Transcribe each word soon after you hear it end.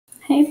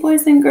Hey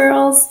boys and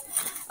girls.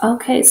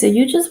 Okay, so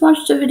you just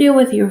watched a video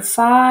with your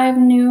 5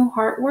 new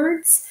heart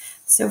words.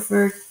 So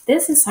for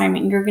this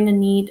assignment, you're going to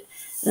need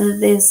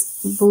this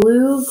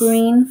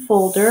blue-green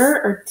folder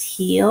or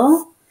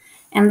teal.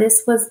 And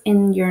this was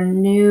in your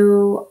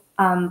new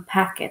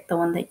packet, the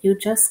one that you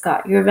just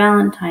got, your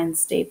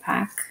Valentine's Day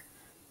pack.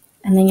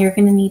 And then you're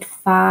going to need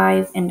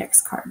 5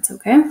 index cards,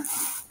 okay?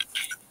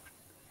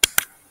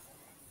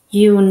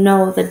 You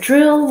know the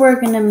drill.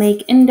 We're going to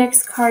make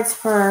index cards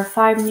for our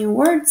 5 new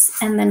words,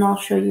 and then I'll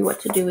show you what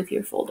to do with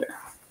your folder.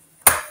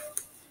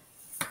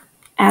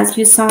 As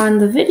you saw in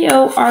the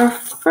video, our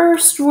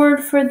first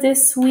word for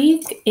this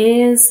week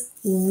is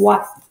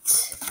what.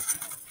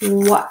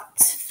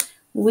 What.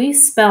 We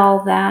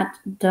spell that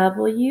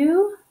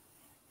W-H-A-T.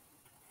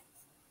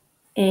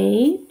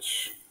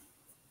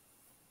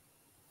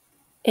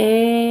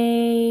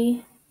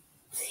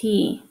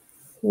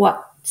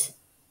 What.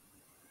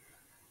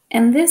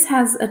 And this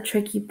has a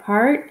tricky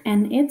part,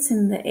 and it's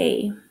in the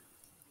A.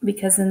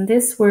 Because in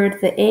this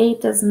word, the A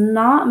does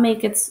not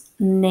make its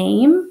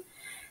name.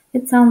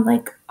 It sounds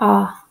like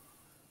ah,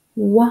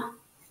 wa,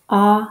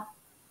 ah,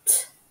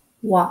 t,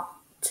 what.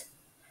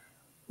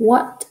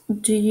 What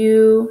do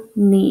you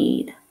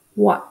need?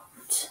 What?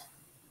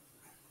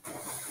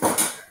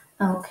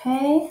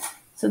 Okay,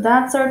 so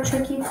that's our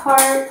tricky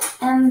part.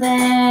 And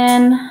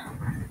then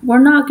we're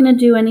not going to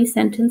do any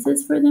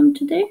sentences for them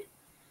today.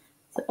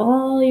 So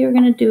all you're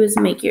going to do is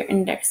make your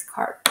index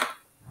card.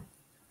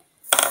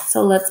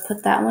 So let's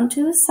put that one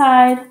to the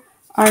side.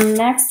 Our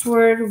next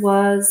word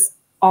was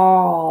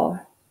all.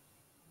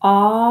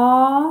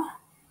 All.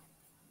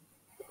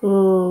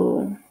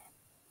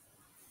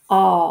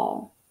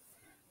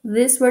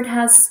 This word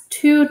has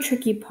 2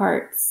 tricky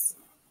parts.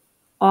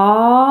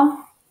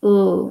 Again,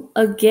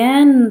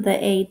 the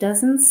A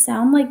doesn't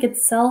sound like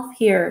itself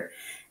here.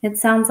 It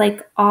sounds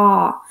like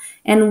ah.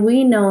 And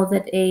we know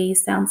that A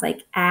sounds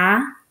like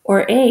ah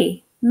or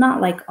A,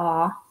 not like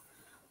ah.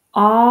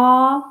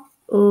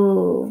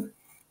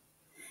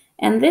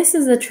 And this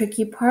is a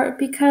tricky part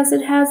because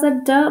it has a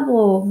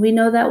double. We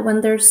know that when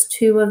there's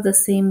 2 of the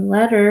same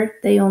letter,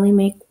 they only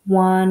make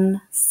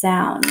 1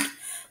 sound.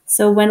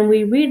 So when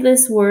we read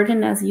this word,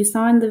 and as you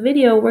saw in the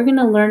video, we're going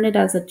to learn it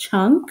as a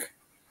chunk.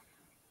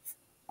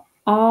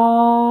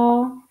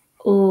 All.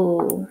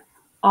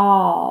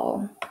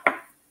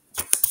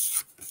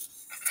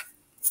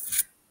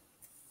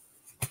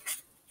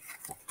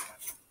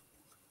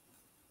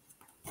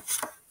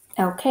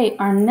 Okay,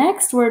 our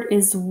next word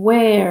is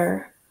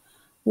where.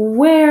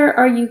 Where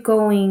are you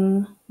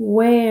going?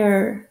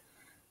 Where?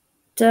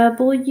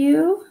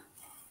 W-H-E-R-E.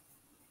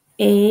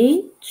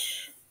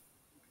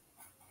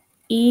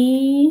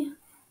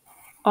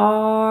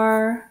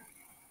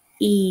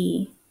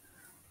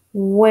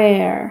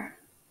 Where.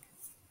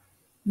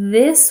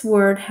 This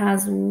word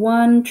has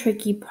 1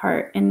 tricky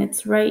part, and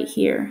it's right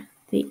here.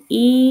 The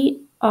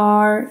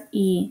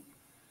E-R-E.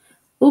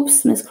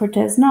 Oops, Miss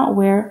Cortez, not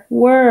where.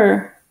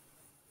 Were.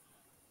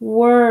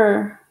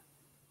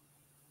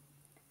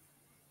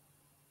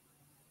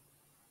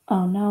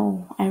 Oh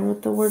no, I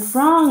wrote the word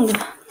wrong.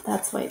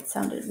 That's why it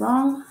sounded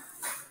wrong.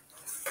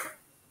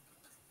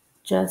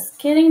 Just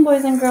kidding,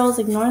 boys and girls.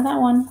 Ignore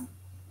that one.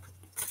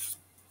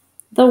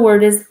 The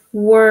word is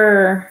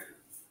were.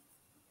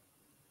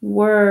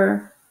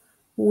 Were.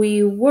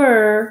 We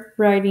were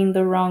writing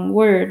the wrong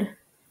word.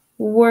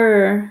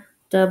 Were.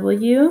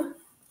 W-E-R-E.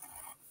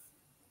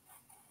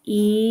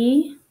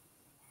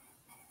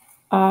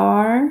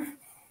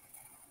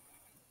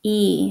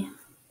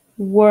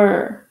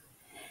 Were.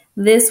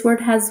 This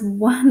word has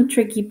 1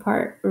 tricky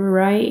part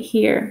right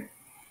here.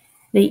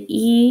 The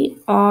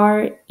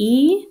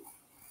E-R-E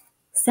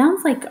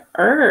sounds like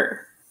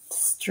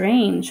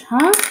Strange,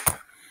 huh?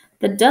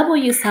 The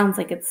W sounds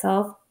like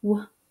itself.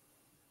 But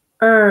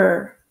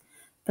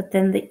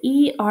then the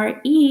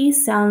E-R-E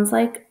sounds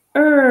like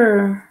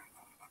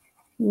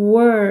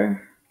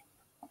Were.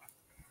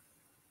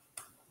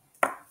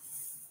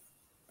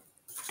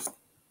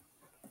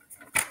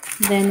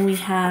 Then we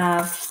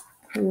have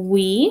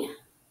we.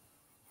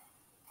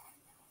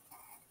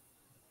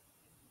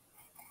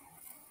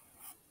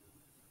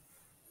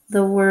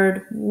 The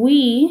word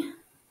we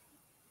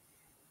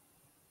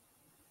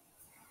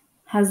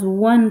has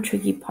 1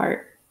 tricky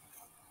part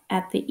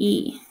at the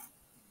E.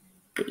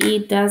 The E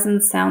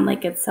doesn't sound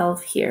like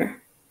itself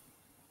here.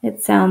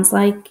 It sounds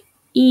like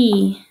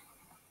E.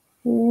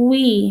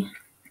 We.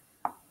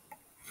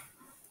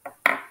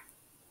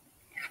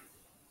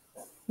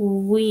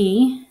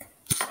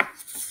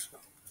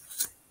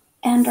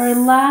 And our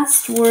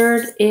last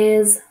word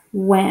is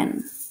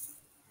when.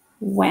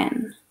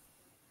 When.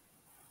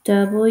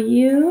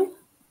 W-H-E-N.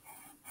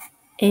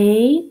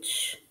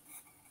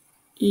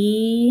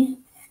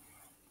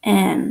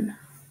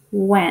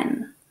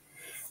 When.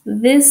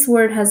 This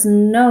word has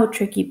no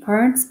tricky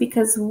parts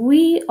because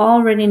we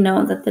already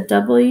know that the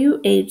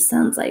W-H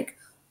sounds like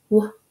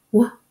w.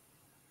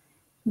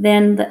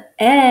 Then the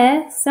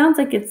E sounds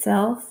like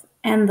itself,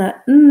 and the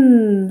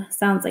N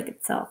sounds like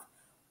itself.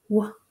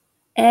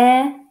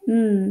 W-E-N.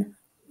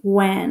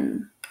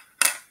 When.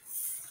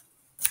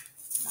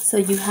 So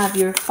you have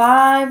your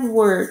 5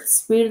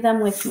 words. Read them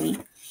with me.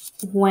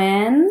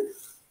 When,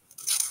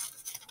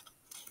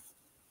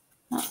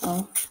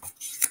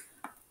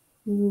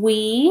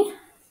 we,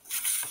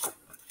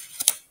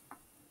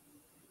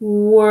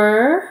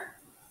 were,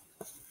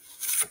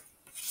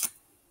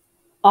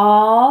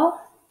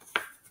 all,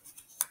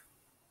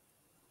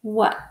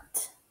 what?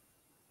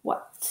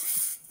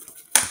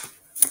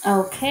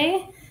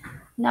 Okay.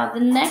 Now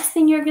the next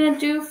thing you're going to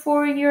do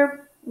for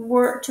your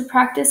word to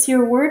practice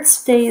your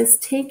words today is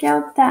take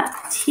out that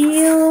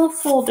teal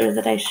folder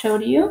that I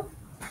showed you.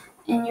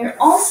 And you're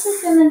also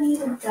going to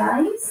need a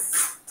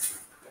dice.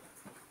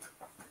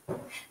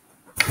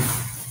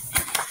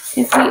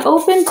 If we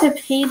open to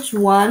page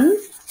 1,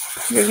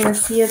 you're going to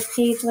see a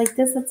page like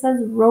this that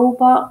says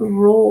Robot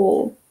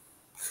Roll.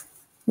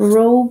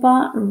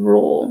 Robot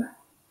Roll.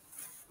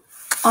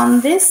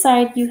 On this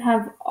side, you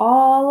have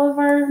all of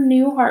our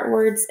new heart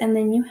words, and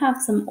then you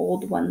have some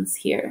old ones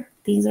here.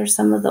 These are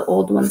some of the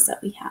old ones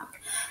that we have.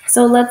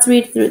 So let's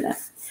read through them.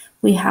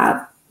 We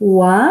have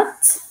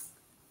what,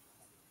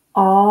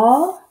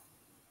 all,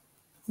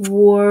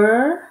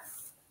 were,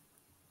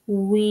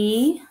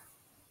 we,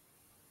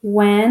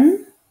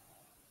 when,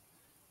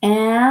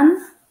 and,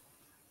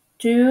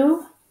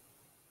 do,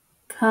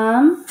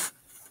 come,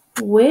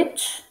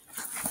 which,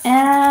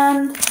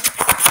 and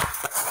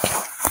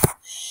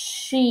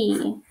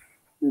she.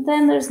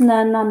 Then there's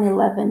none on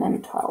 11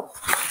 and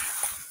 12.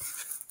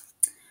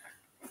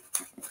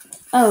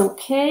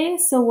 Okay,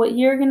 so what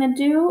you're going to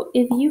do,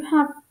 if you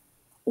have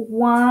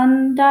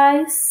 1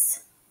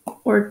 dice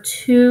or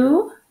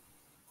 2,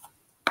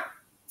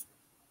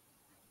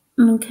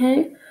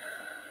 okay,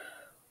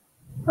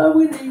 I'm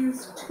going to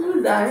use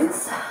 2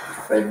 dice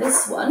for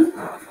this one.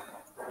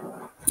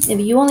 If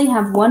you only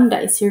have 1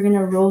 dice, you're going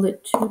to roll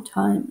it 2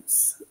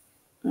 times.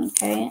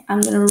 Okay,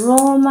 I'm going to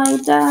roll my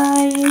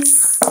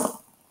dice.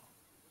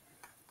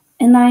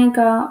 And I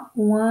got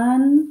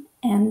 1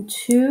 and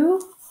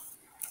 2.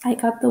 I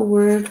got the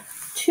word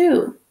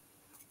 2.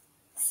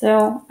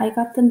 So I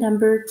got the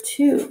number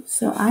 2.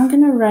 So I'm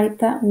going to write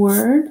that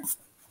word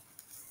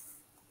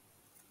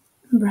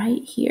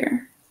right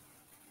here.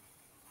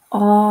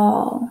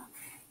 All.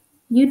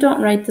 You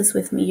don't write this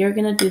with me. You're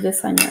going to do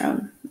this on your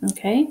own.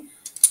 Okay?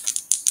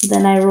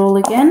 Then I roll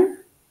again.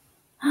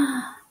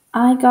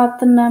 I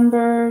got the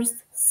numbers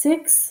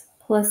 6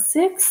 plus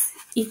 6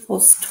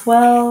 equals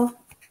 12.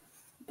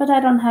 But I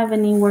don't have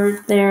any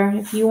word there.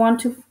 If you want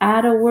to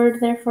add a word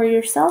there for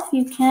yourself,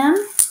 you can.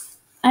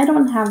 I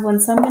don't have one,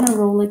 so I'm going to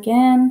roll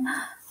again.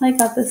 I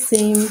got the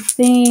same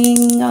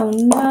thing. Oh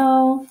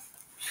no.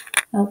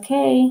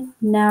 Okay,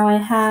 now I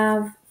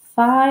have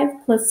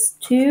 5 plus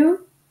 2.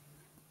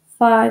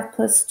 5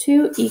 plus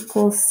 2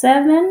 equals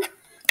 7.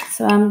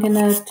 So I'm going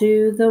to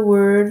do the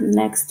word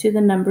next to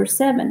the number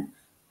 7.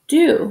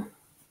 Do.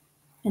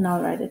 And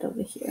I'll write it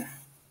over here.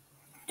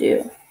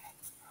 Do.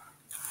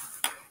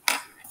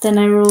 Then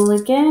I roll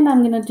again. I'm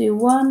going to do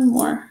one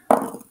more.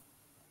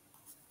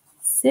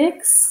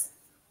 6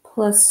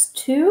 plus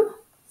 2.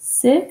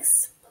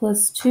 6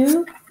 plus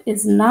 2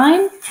 is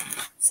 9.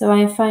 So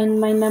I find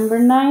my number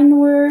 9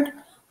 word,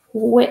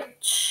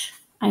 which.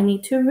 I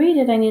need to read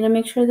it. I need to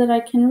make sure that I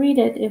can read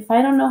it. If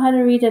I don't know how to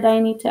read it, I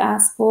need to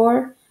ask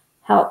for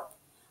help.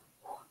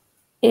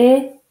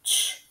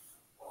 Itch,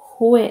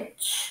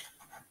 which.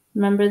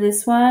 Remember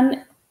this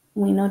one?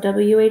 We know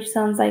WH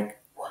sounds like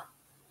w,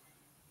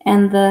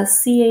 and the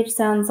CH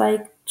sounds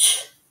like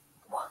ch.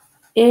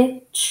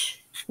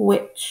 Itch,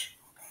 which.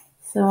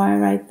 So I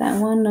write that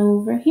one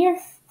over here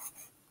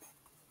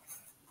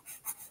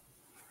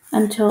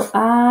until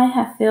I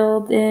have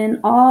filled in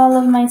all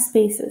of my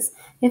spaces.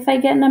 If I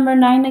get number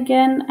 9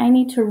 again, I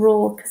need to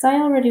roll because I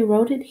already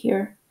wrote it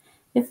here.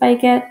 If I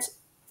get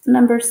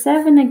number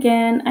 7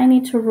 again, I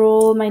need to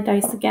roll my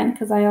dice again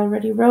because I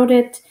already wrote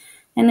it.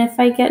 And if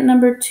I get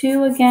number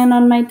 2 again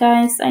on my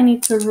dice, I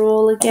need to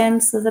roll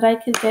again so that I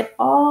could get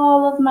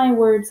all of my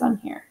words on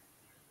here.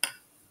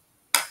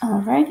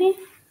 Alrighty,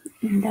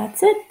 and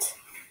that's it.